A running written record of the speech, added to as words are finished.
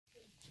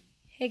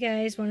Hey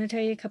guys, want to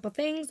tell you a couple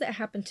things that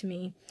happened to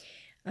me.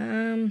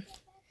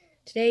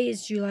 Today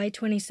is July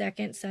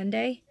 22nd,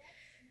 Sunday.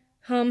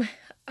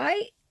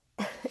 I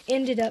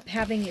ended up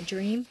having a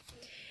dream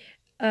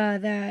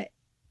that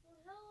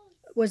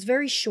was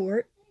very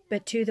short,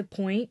 but to the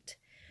point.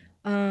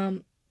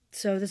 So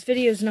this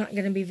video is not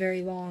going to be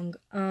very long.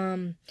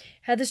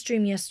 Had this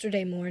dream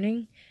yesterday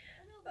morning.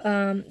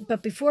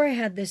 But before I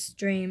had this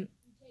dream,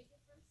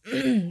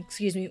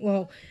 excuse me,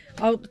 well,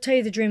 I'll tell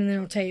you the dream and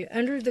then I'll tell you.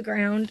 Under the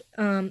ground,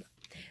 there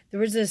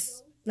was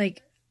this,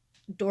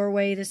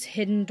 doorway, this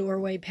hidden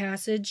doorway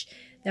passage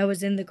that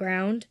was in the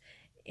ground.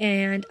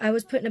 And I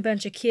was putting a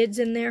bunch of kids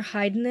in there,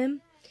 hiding them.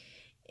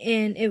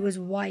 And it was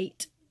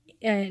white.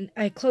 And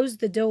I closed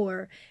the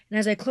door. And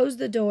as I closed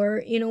the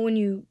door, you know when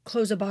you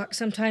close a box,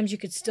 sometimes you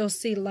could still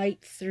see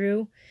light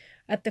through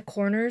at the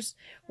corners.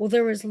 Well,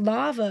 there was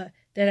lava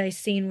that I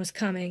seen was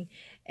coming.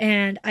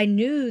 And I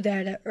knew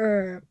that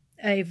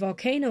a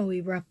volcano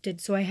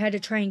erupted, so I had to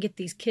try and get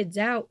these kids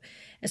out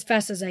as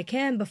fast as I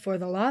can before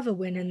the lava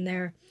went in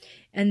there.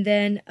 And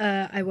then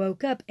I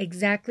woke up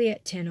exactly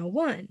at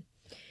 10:01.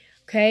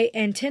 Okay,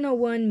 and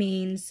 10:01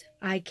 means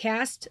I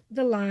cast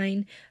the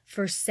line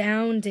for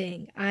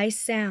sounding. I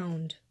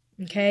sound,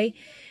 okay?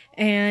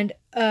 And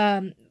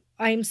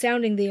I'm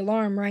sounding the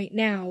alarm right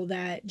now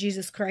that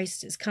Jesus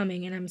Christ is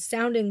coming, and I'm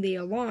sounding the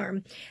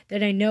alarm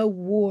that I know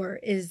war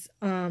is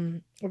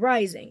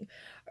rising.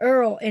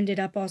 Earl ended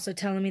up also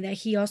telling me that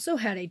he also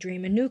had a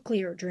dream, a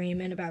nuclear dream,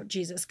 and about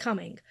Jesus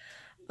coming.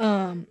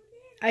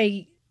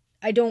 I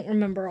don't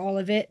remember all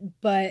of it,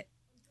 but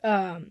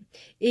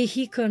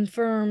he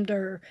confirmed,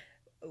 or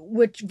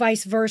which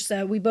vice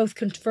versa, we both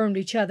confirmed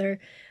each other,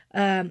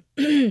 that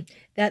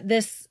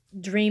this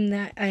dream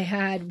that I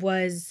had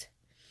was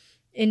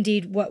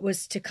indeed what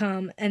was to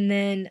come. And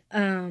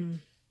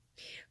then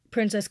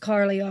Princess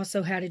Carly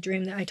also had a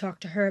dream that I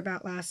talked to her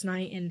about last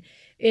night, and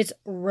it's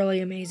really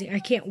amazing. I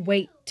can't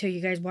wait till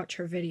you guys watch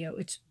her video.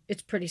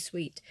 It's pretty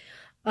sweet.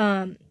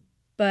 But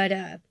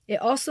it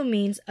also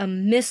means a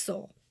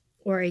missile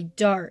or a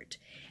dart,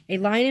 a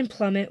line and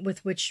plummet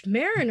with which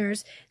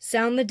mariners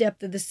sound the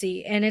depth of the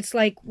sea. And it's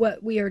like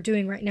what we are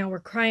doing right now. We're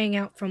crying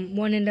out from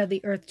one end of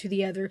the earth to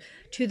the other,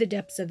 to the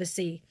depths of the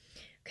sea.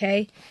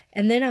 Okay?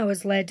 And then I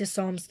was led to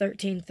Psalms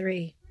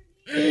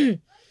 13:3.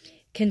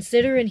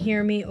 Consider and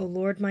hear me, O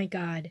Lord my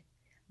God.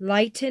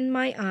 Lighten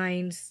my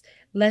eyes,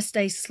 lest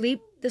I sleep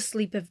the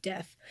sleep of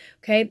death.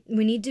 Okay?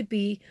 We need to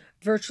be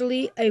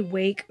virtually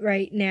awake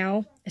right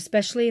now,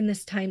 especially in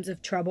this times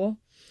of trouble,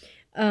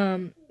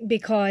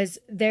 because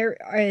there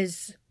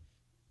is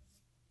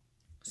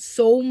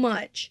so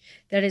much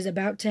that is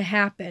about to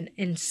happen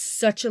in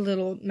such a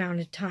little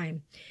amount of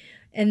time.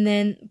 And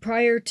then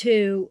prior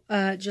to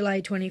July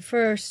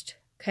 21st,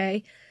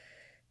 okay,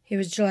 it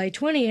was July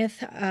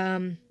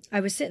 20th, I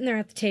was sitting there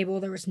at the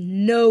table. There was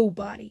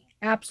nobody,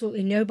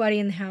 absolutely nobody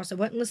in the house. I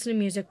wasn't listening to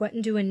music,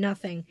 wasn't doing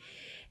nothing.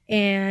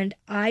 And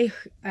I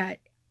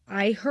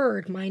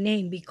heard my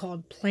name be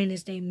called plain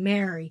as day,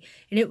 Mary,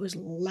 and it was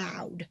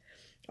loud,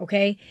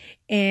 okay?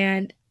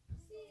 And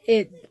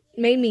it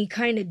made me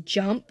kind of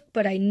jump,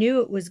 but I knew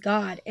it was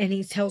God, and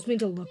he tells me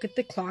to look at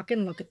the clock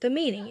and look at the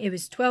meaning. It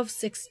was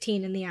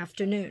 12:16 in the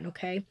afternoon,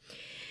 okay?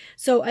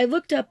 So I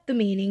looked up the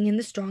meaning in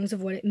the Strongs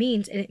of what it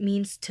means, and it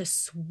means to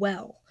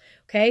swell,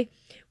 okay?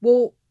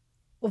 Well,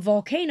 a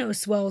volcano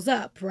swells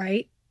up,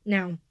 right?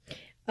 Now,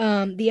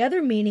 the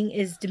other meaning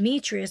is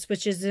Demetrius,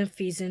 which is an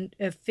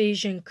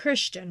Ephesian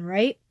Christian,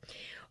 right?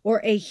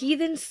 Or a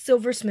heathen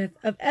silversmith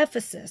of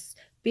Ephesus,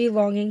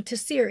 belonging to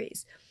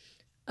Ceres.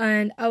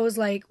 And I was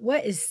like,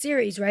 what is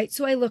Ceres, right?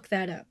 So I looked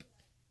that up.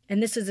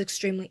 And this is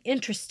extremely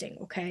interesting,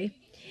 okay?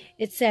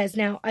 It says,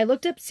 now, I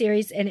looked up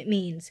Ceres, and it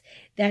means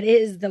that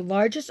it is the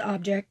largest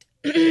object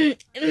in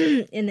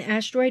the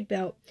asteroid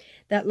belt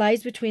that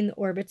lies between the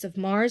orbits of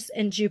Mars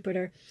and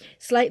Jupiter,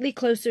 slightly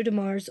closer to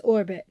Mars'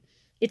 orbit.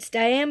 Its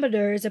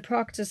diameter is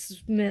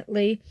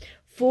approximately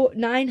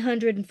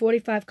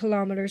 945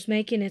 kilometers,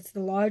 making it the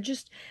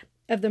largest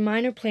of the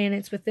minor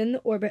planets within the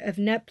orbit of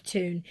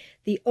Neptune,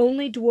 the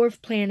only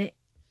dwarf planet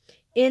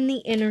in the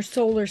inner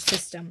solar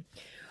system.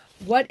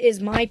 What is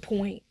my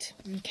point?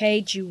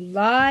 Okay,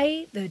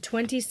 July the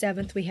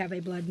 27th, we have a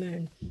blood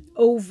moon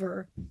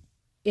over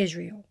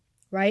Israel,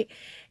 right?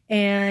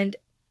 And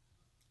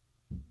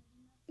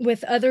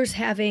with others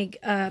having,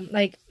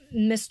 like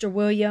Mr.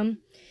 William,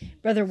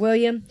 Brother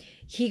William,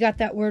 he got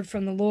that word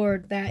from the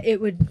Lord that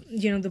it would,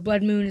 the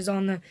blood moon is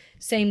on the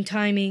same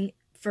timing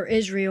for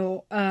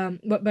Israel.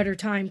 What better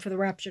time for the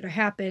rapture to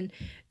happen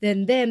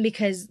than them,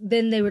 because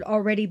then they would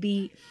already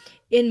be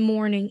in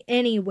mourning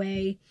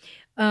anyway.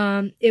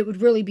 It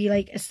would really be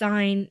like a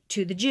sign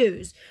to the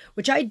Jews,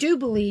 which I do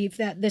believe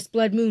that this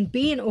blood moon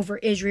being over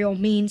Israel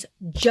means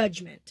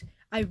judgment.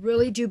 I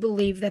really do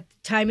believe that the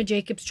time of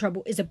Jacob's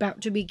trouble is about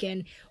to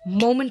begin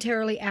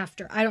momentarily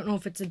after. I don't know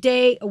if it's a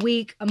day, a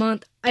week, a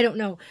month. I don't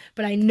know.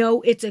 But I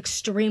know it's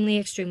extremely,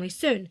 extremely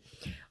soon.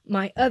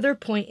 My other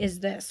point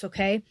is this,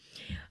 okay?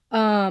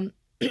 On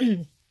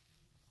the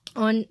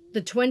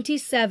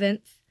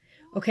 27th,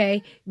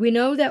 Okay, we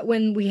know that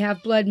when we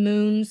have blood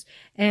moons,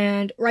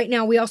 and right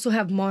now we also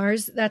have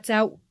Mars that's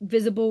out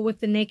visible with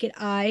the naked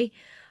eye,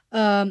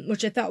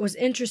 which I thought was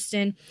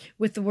interesting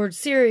with the word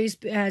Ceres,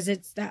 as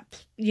it's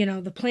that,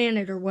 the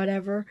planet or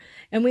whatever.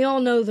 And we all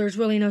know there's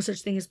really no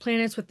such thing as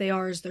planets. What they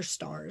are is they're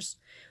stars,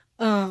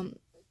 because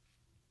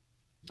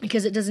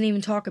it doesn't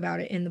even talk about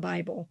it in the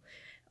Bible.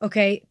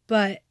 Okay,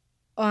 but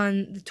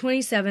on the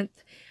 27th,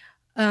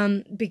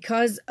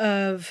 because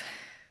of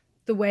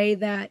the way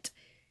that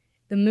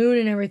the moon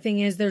and everything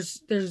is,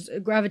 there's a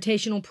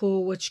gravitational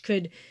pull which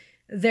could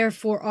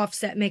therefore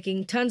offset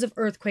making tons of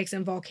earthquakes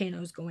and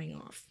volcanoes going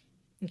off.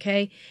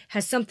 Okay,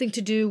 has something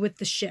to do with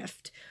the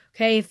shift.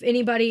 Okay, if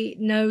anybody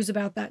knows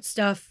about that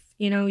stuff,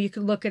 you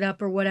could look it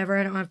up or whatever.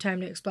 I don't have time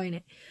to explain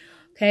it.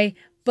 Okay,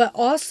 but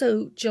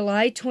also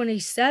July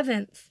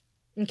 27th,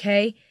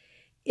 okay,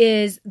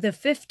 is the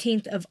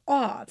 15th of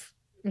Av.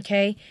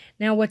 Okay,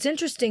 now what's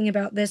interesting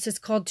about this is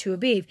called Tu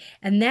Aviv,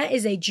 and that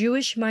is a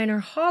Jewish minor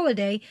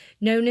holiday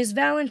known as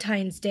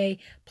Valentine's Day,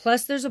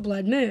 plus there's a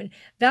blood moon.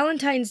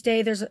 Valentine's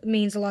Day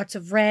means lots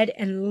of red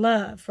and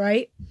love,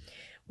 right?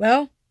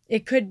 Well,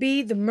 it could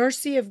be the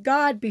mercy of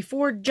God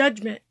before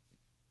judgment.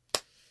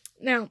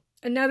 Now,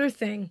 another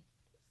thing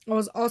I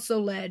was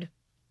also led,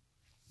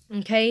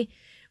 okay,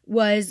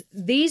 was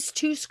these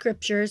two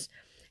scriptures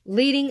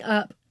leading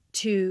up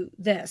to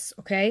this,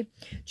 okay?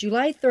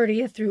 July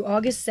 30th through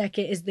August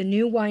 2nd is the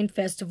New Wine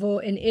Festival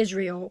in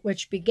Israel,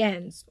 which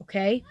begins,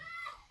 okay?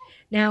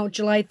 Now,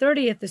 July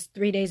 30th is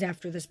 3 days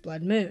after this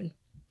blood moon,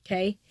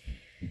 okay?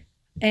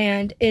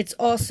 And it's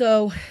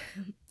also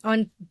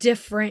on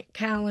different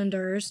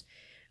calendars.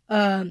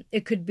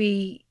 It could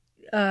be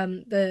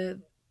the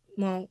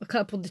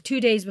 2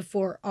 days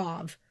before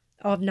Av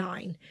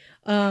 9.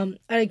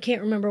 I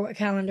can't remember what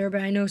calendar, but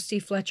I know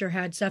Steve Fletcher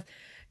had stuff.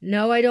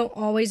 No, I don't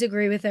always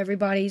agree with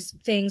everybody's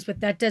things,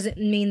 but that doesn't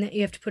mean that you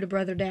have to put a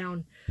brother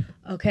down,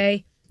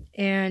 okay?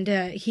 And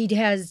he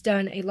has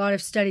done a lot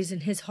of studies,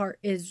 and his heart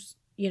is,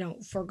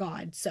 for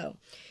God. So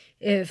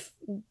if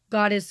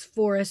God is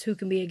for us, who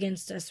can be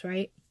against us,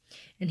 right?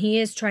 And he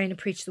is trying to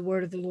preach the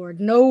word of the Lord.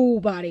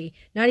 Nobody,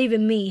 not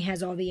even me,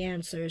 has all the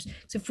answers.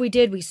 So if we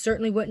did, we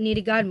certainly wouldn't need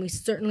a God, and we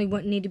certainly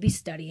wouldn't need to be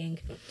studying.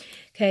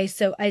 Okay,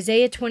 so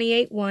Isaiah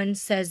 28:1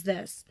 says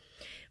this: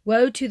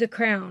 Woe to the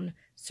crown,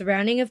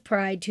 surrounding of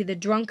pride, to the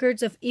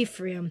drunkards of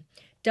Ephraim,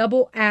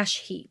 double ash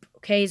heap.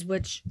 Okay, is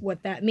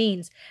what that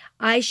means.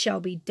 I shall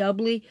be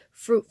doubly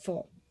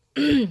fruitful.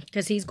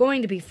 Because he's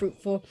going to be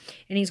fruitful,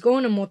 and he's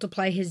going to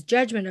multiply his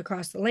judgment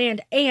across the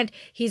land, and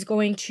he's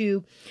going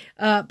to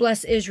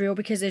bless Israel,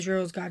 because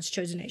Israel is God's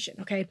chosen nation,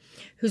 okay?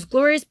 Whose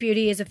glorious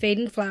beauty is a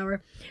fading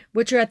flower,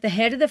 which are at the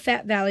head of the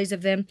fat valleys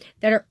of them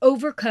that are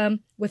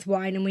overcome with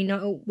wine. And we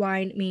know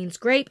wine means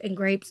grape, and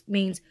grapes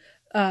means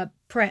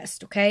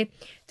pressed, okay?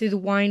 Through the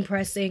wine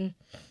pressing,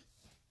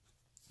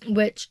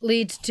 which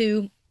leads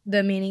to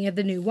the meaning of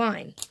the new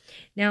wine.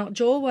 Now,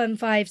 Joel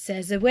 1:5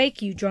 says,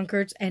 Awake, you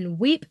drunkards, and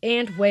weep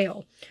and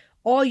wail,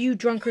 all you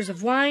drunkards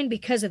of wine,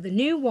 because of the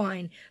new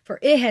wine, for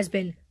it has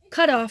been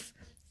cut off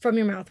from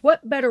your mouth.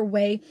 What better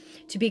way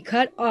to be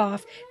cut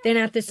off than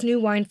at this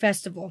new wine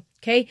festival?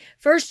 Okay,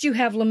 first you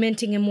have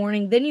lamenting and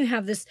mourning, then you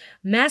have this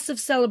massive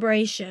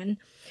celebration,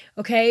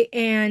 okay,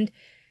 and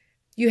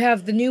you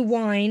have the new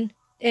wine,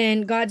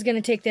 and God's going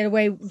to take that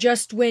away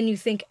just when you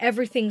think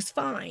everything's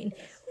fine.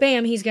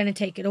 Bam, he's going to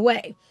take it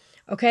away.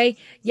 Okay,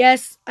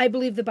 yes, I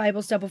believe the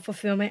Bible's double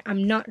fulfillment.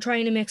 I'm not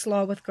trying to mix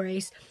law with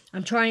grace.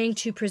 I'm trying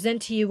to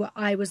present to you what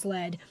I was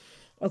led.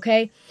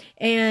 Okay,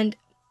 and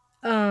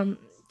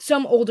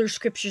some older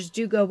scriptures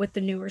do go with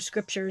the newer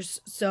scriptures,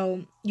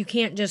 so you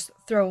can't just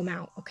throw them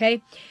out.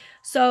 Okay,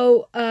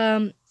 so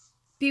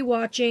be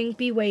watching,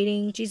 be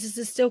waiting. Jesus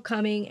is still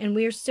coming, and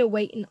we are still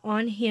waiting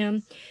on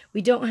him.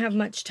 We don't have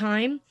much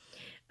time,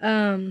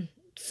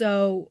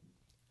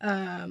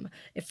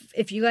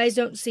 if you guys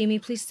don't see me,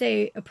 please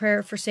say a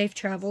prayer for safe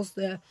travels.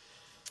 The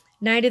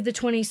night of the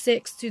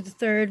 26th through the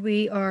 3rd,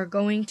 we are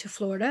going to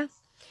Florida.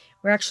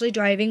 We're actually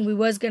driving. We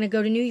was going to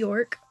go to New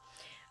York,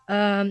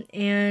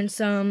 and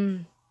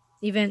some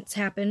events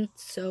happened,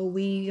 so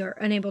we are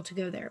unable to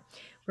go there.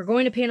 We're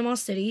going to Panama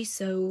City,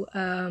 so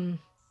we're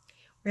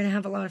going to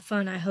have a lot of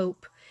fun, I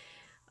hope.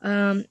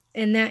 And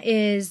that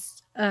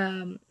is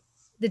the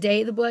day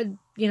of the blood,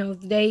 the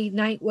day,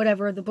 night,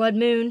 whatever, the blood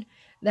moon,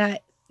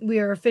 that we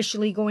are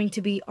officially going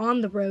to be on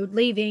the road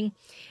leaving,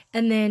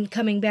 and then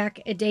coming back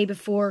a day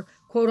before,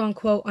 quote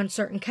unquote, on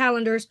certain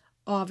calendars,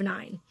 Av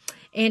 9.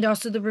 And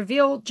also the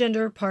reveal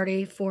gender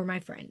party for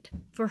my friend,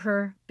 for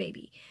her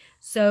baby.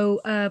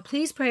 So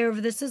please pray over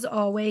this as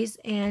always,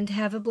 and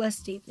have a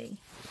blessed evening.